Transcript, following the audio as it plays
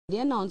The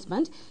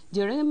announcement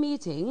during a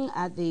meeting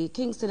at the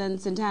Kingston and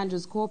St.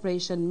 Andrews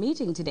Corporation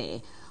meeting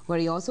today, where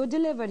he also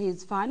delivered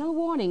his final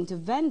warning to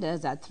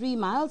vendors at 3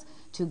 miles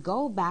to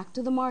go back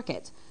to the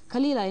market.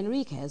 Khalila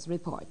Enriquez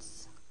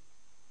reports.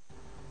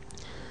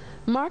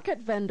 Market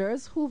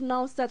vendors who've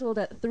now settled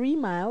at 3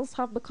 miles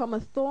have become a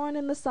thorn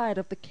in the side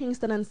of the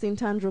Kingston and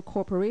St. Andrew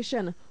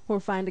Corporation, who are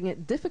finding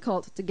it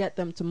difficult to get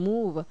them to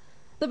move.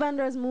 The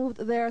vendors moved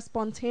there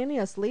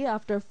spontaneously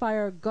after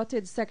fire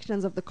gutted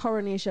sections of the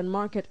Coronation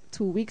Market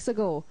 2 weeks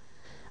ago.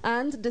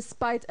 And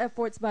despite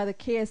efforts by the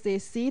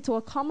KSAC to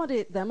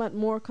accommodate them at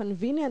more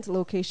convenient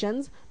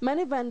locations,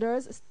 many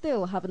vendors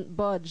still haven't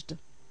budged.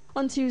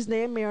 On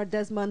Tuesday, Mayor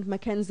Desmond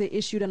Mackenzie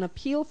issued an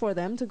appeal for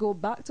them to go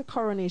back to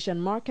Coronation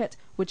Market,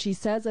 which he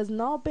says has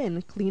now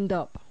been cleaned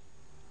up.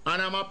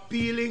 And I'm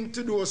appealing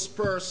to those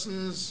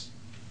persons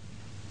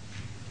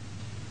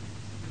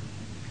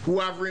who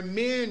have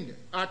remained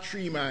at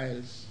 3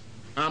 miles.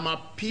 I'm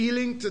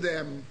appealing to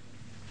them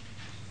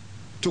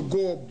to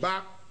go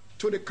back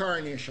to the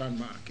Coronation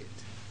Market,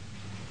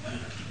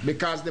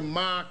 because the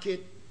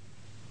market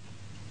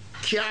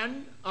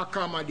can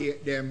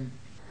accommodate them.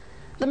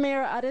 The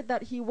mayor added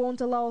that he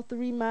won't allow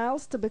 3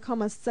 miles to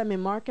become a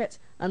semi-market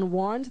and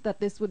warned that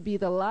this would be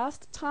the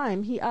last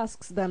time he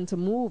asks them to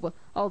move,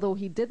 although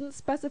he didn't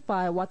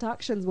specify what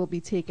actions will be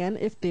taken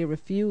if they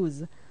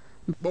refuse.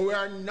 But we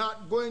are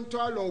not going to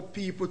allow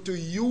people to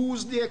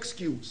use the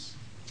excuse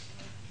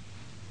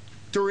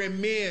to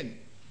remain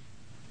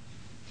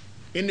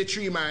in the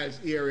 3 miles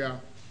area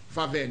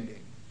for vending.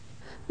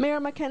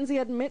 Mayor Mackenzie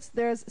admits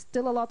there's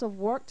still a lot of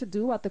work to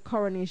do at the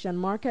Coronation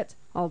Market,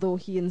 although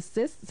he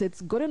insists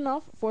it's good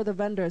enough for the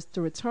vendors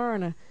to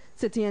return.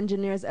 City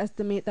engineers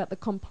estimate that the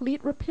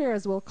complete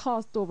repairs will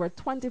cost over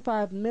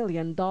 $25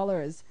 million.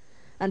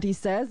 And he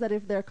says that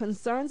if there are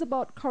concerns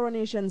about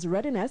Coronation's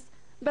readiness,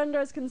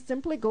 vendors can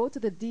simply go to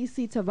the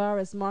D.C.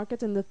 Tavares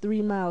Market in the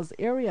 3 miles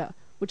area,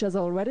 which has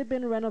already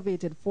been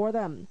renovated for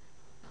them.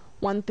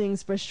 One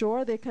thing's for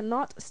sure, they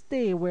cannot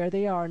stay where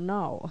they are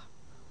now.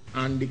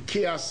 And the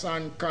chaos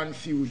and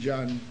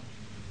confusion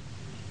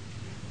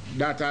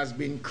that has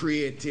been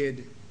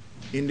created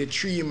in the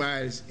 3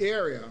 miles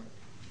area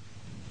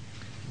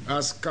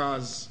has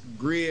caused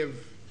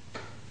grave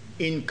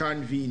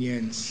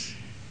inconvenience.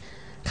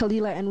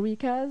 Khalila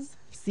Enriquez,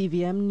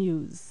 CVM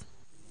News.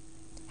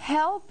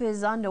 Help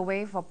is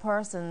underway for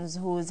persons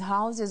whose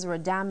houses were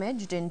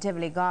damaged in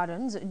Tivoli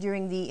Gardens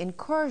during the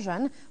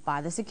incursion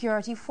by the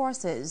security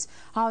forces.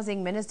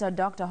 Housing Minister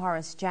Dr.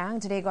 Horace Chang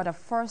today got a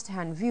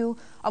first-hand view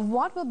of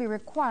what will be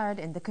required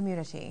in the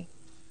community.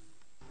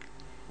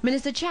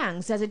 Minister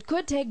Chang says it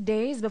could take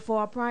days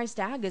before a price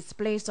tag is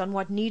placed on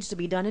what needs to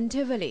be done in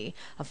Tivoli.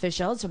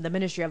 Officials from the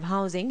Ministry of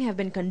Housing have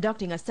been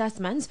conducting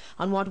assessments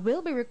on what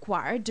will be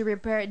required to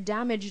repair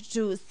damage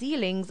to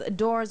ceilings,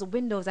 doors,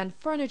 windows and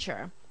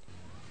furniture.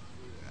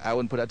 I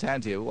wouldn't put a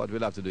timetable. What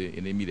we'll have to do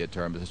in the immediate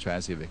term is to try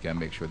and see if we can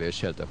make sure there's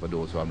shelter for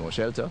those who have no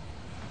shelter.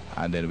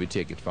 And then we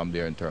take it from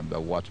there in terms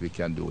of what we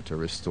can do to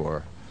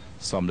restore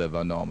some level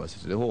of normalcy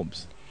to the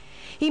homes.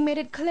 He made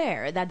it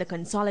clear that the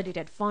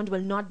consolidated fund will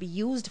not be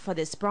used for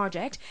this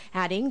project,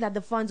 adding that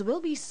the funds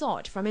will be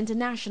sought from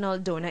international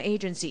donor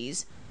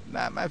agencies.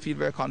 I feel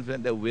very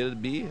confident there will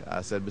be. I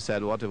said,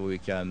 beside whatever we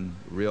can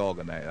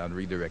reorganize and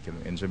redirect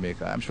in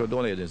Jamaica, I'm sure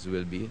donor agencies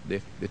will be.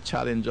 The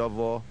challenge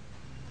of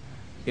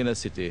inner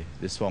city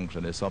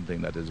dysfunction is something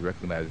that is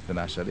recognized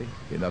internationally.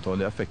 It's not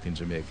only affecting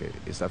Jamaica,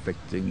 it's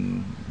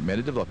affecting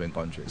many developing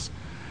countries.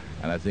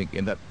 And I think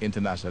in that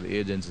international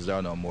agencies are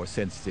now more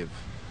sensitive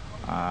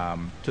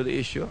to the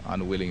issue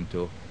and willing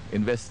to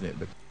invest in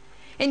it.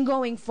 In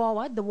going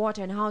forward, the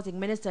Water and Housing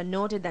Minister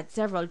noted that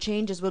several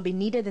changes will be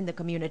needed in the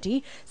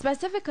community.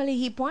 Specifically,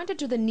 he pointed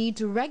to the need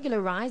to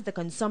regularize the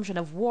consumption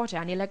of water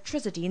and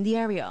electricity in the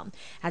area.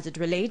 As it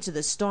relates to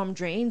the storm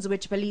drains,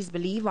 which police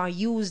believe are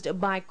used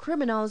by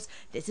criminals,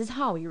 this is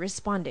how he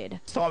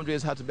responded. Storm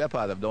drains have to be a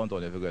part of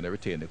downtown if we're going to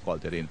retain the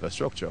quality of the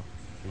infrastructure.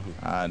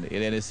 And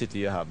in any city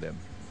you have them.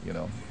 You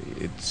know,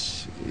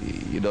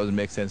 it doesn't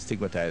make sense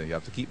stigmatizing. You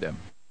have to keep them.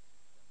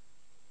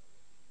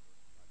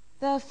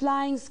 The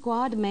flying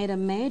squad made a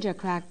major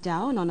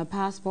crackdown on a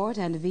passport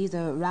and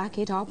visa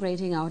racket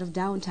operating out of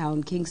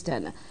downtown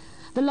Kingston.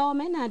 The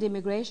lawmen and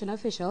immigration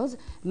officials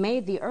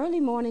made the early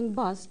morning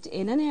bust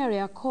in an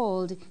area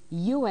called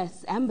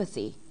U.S.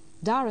 Embassy.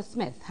 Dara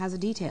Smith has the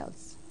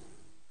details.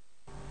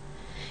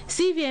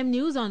 CVM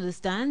News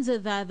understands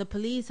that the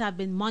police have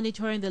been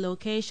monitoring the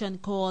location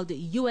called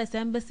U.S.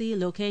 Embassy,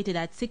 located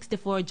at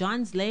 64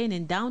 Johns Lane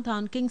in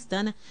downtown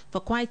Kingston, for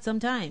quite some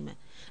time.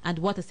 And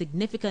what a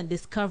significant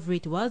discovery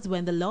it was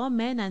when the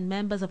lawmen and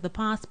members of the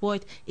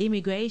Passport,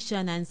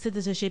 Immigration and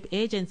Citizenship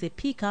Agency,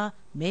 PICA,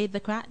 made the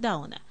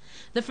crackdown.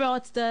 The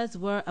fraudsters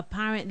were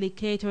apparently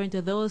catering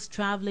to those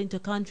traveling to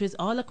countries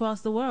all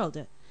across the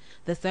world.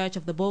 The search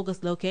of the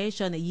bogus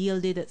location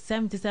yielded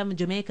 77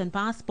 Jamaican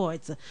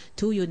passports,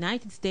 2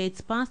 United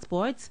States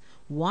passports,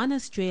 1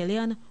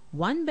 Australian,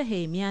 1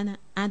 Bahamian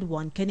and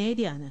 1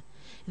 Canadian.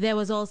 There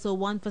was also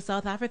 1 for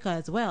South Africa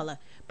as well.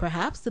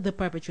 Perhaps the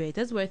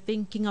perpetrators were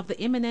thinking of the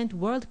imminent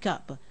World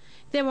Cup.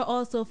 There were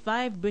also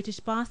 5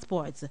 British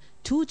passports,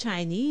 2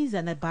 Chinese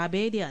and a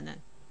Barbadian.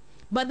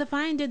 But the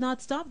find did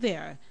not stop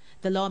there.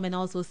 The lawmen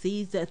also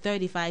seized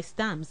 35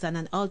 stamps and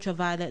an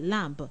ultraviolet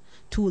lamp,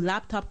 2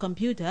 laptop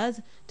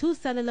computers, 2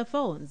 cellular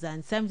phones,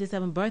 and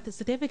 77 birth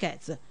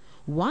certificates,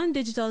 1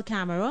 digital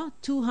camera,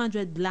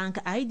 200 blank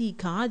ID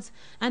cards,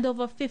 and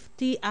over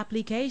 50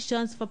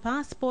 applications for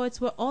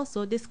passports were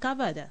also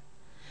discovered.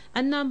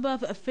 A number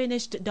of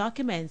finished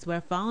documents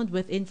were found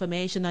with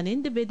information on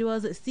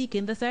individuals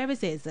seeking the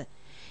services.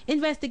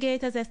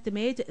 Investigators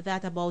estimate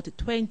that about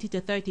 20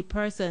 to 30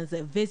 persons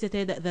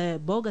visited the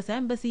bogus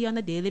embassy on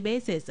a daily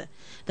basis.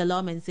 The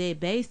lawmen say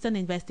based on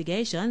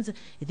investigations,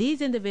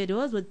 these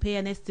individuals would pay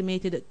an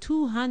estimated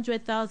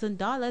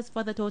 $200,000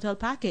 for the total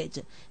package,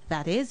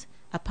 that is,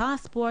 a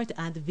passport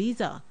and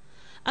visa.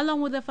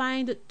 Along with the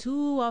find,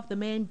 2 of the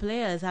main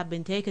players have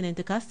been taken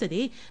into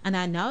custody and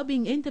are now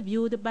being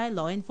interviewed by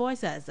law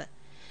enforcers.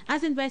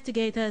 As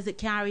investigators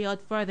carry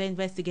out further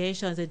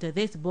investigations into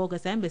this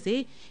bogus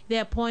embassy, they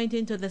are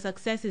pointing to the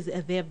successes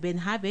they have been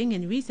having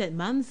in recent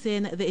months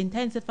in the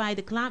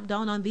intensified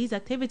clampdown on these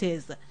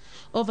activities.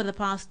 Over the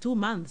past 2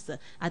 months,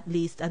 at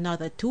least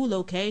another 2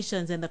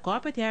 locations in the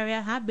corporate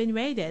area have been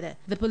raided.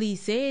 The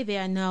police say they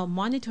are now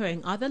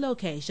monitoring other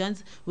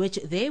locations which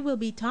they will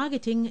be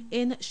targeting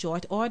in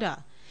short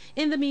order.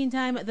 In the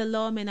meantime, the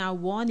lawmen are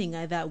warning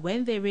that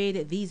when they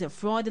raid these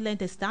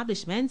fraudulent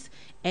establishments,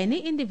 any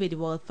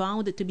individual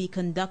found to be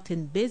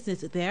conducting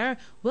business there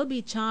will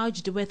be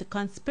charged with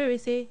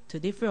conspiracy to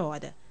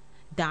defraud.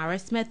 Dara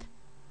Smith,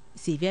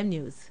 CVM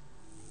News.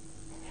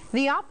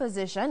 The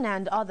opposition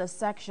and other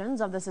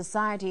sections of the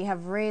society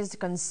have raised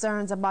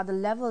concerns about the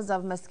levels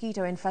of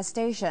mosquito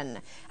infestation.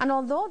 And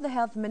although the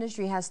health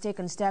ministry has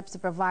taken steps to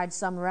provide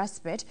some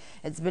respite,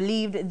 it's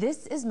believed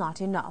this is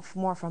not enough.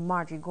 More from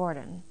Marjorie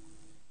Gordon.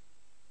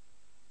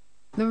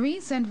 The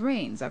recent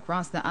rains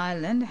across the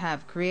island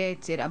have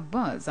created a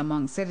buzz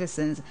among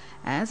citizens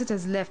as it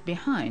has left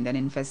behind an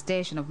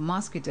infestation of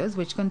mosquitoes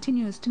which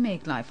continues to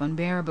make life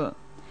unbearable.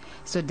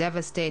 So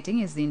devastating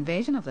is the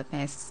invasion of the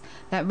pests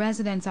that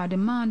residents are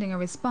demanding a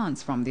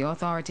response from the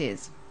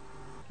authorities.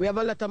 We have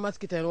a lot of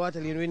mosquito in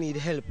Waterloo and we need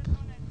help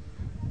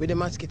with the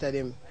mosquito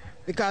them.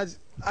 Because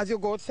as you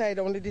go outside,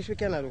 only this we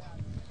cannot do.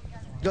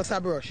 Just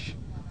a brush.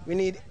 We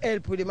need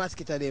help with the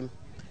mosquito them.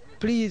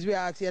 Please, we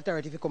ask the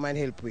authority to come and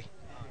help we.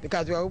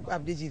 Because we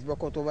have disease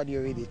broke out over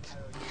there with it.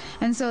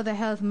 And so the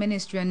health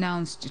ministry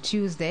announced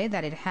Tuesday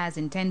that it has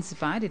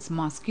intensified its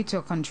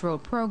mosquito control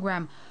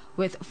program,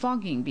 with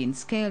fogging being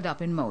scaled up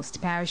in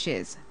most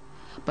parishes.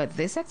 But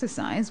this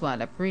exercise,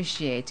 while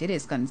appreciated,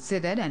 is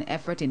considered an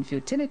effort in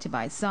futility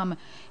by some,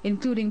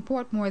 including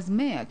Portmore's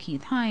Mayor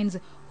Keith Hines,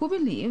 who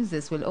believes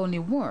this will only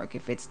work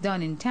if it's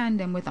done in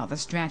tandem with other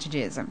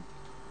strategies.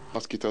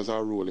 Mosquitoes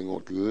are rolling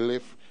out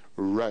left,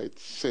 right,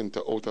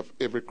 center, out of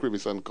every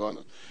crevice and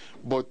corner.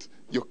 But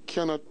you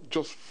cannot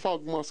just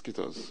fog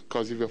mosquitoes,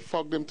 because if you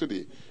fog them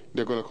today,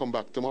 they're going to come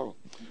back tomorrow.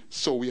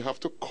 So we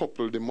have to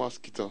couple the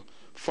mosquito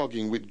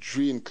fogging with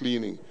drain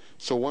cleaning.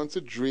 So once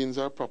the drains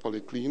are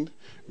properly cleaned,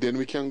 then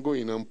we can go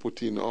in and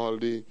put in all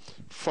the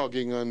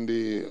fogging and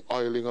the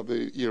oiling of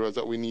the areas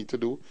that we need to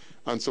do,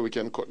 and so we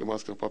can cut the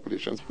mosquito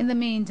populations. In the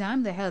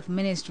meantime, the health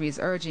ministry is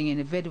urging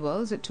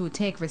individuals to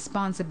take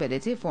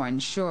responsibility for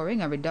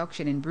ensuring a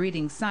reduction in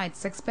breeding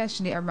sites,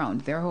 especially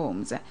around their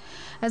homes.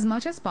 As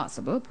much as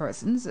possible,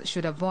 persons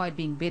should avoid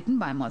being bitten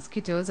by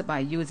mosquitoes by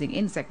using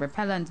insect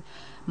repellent,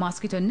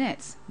 mosquito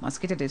nets,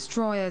 mosquito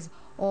destroyers,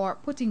 or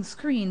putting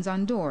screens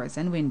on doors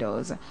and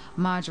windows.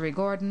 Marjorie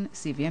Gordon,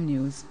 CVM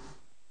News.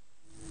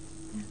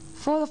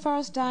 For the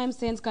first time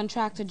since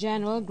Contractor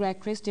General Greg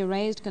Christie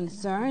raised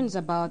concerns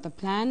about the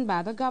plan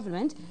by the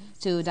government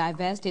to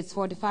divest its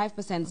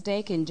 45%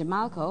 stake in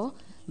Jamaica,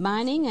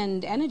 Mining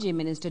and Energy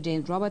Minister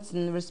James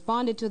Robertson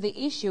responded to the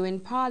issue in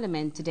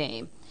Parliament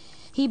today.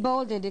 He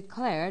boldly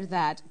declared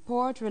that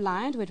Port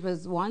Reliant, which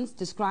was once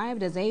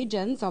described as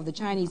agents of the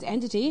Chinese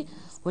entity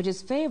which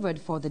is favored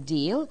for the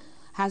deal,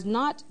 has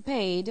not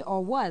paid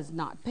or was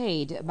not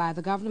paid by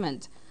the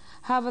government.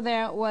 However,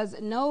 there was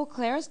no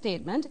clear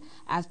statement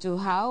as to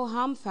how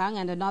Hamfang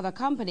and another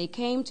company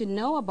came to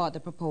know about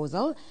the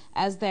proposal,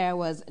 as there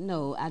was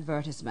no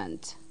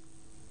advertisement.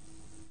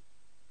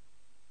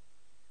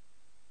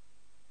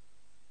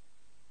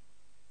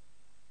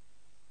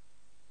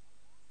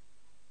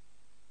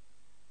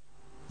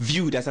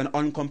 Viewed as an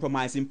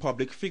uncompromising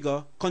public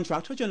figure,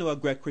 Contractor General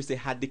Greg Christie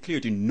had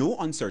declared in no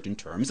uncertain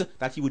terms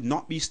that he would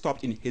not be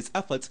stopped in his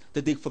efforts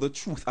to dig for the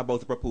truth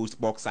about the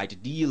proposed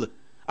bauxite deal.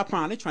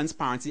 Apparently,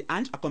 transparency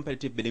and a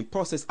competitive bidding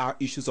process are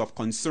issues of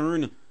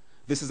concern.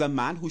 This is a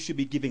man who should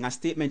be giving a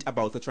statement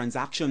about the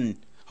transaction.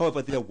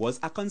 However, there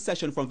was a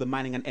concession from the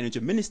Mining and Energy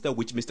Minister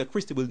which Mr.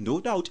 Christie will no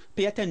doubt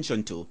pay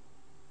attention to.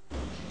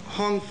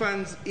 Hong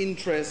Fan's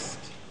interest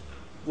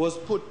was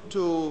put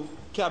to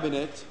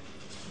Cabinet.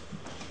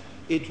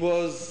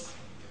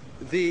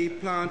 The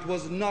plant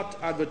was not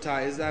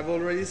advertised. I've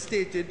already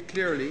stated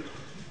clearly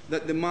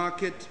that the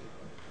market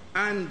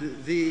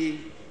and the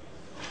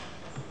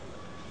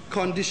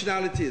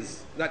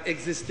conditionalities that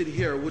existed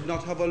here would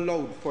not have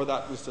allowed for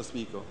that, Mr.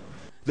 Speaker.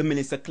 The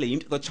minister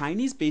claimed the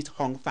Chinese-based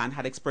Hong Fan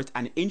had expressed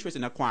an interest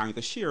in acquiring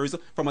the shares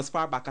from as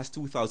far back as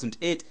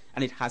 2008,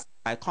 and it has,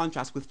 by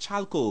contrast with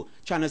Chalco,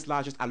 China's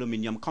largest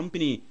aluminium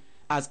company.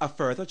 As a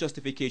further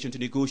justification to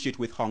negotiate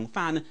with Hong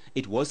Fan,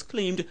 it was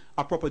claimed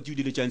a proper due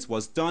diligence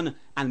was done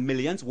and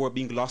millions were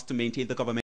being lost to maintain the government